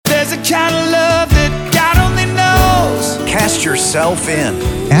There's a kind of love that God only knows. Cast yourself in.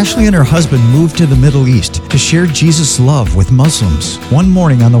 Ashley and her husband moved to the Middle East to share Jesus' love with Muslims. One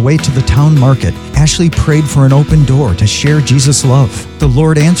morning on the way to the town market, Ashley prayed for an open door to share Jesus' love. The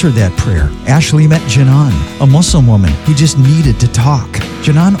Lord answered that prayer. Ashley met Jinan, a Muslim woman who just needed to talk.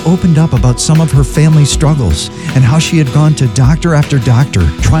 Jinan opened up about some of her family struggles and how she had gone to doctor after doctor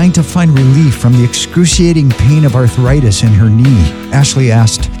trying to find relief from the excruciating pain of arthritis in her knee. Ashley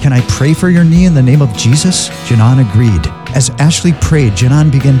asked, "Can I pray for your knee in the name of Jesus?" Jinan agreed. As Ashley prayed,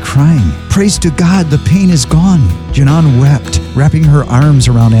 Jinan began crying. "Praise to God, the pain is gone." Jinan wept, wrapping her arms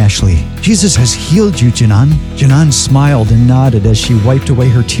around Ashley. "Jesus has healed you, Jinan." Jinan smiled and nodded as she wiped away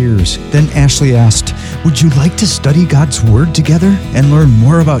her tears. Then Ashley asked, "Would you like to study God's Word together and learn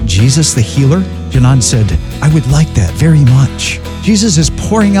more about Jesus the healer?" Jinan said, "I would like that very much." Jesus is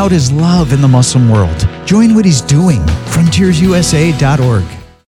pouring out His love in the Muslim world. Join what He's doing. FrontiersUSA.org.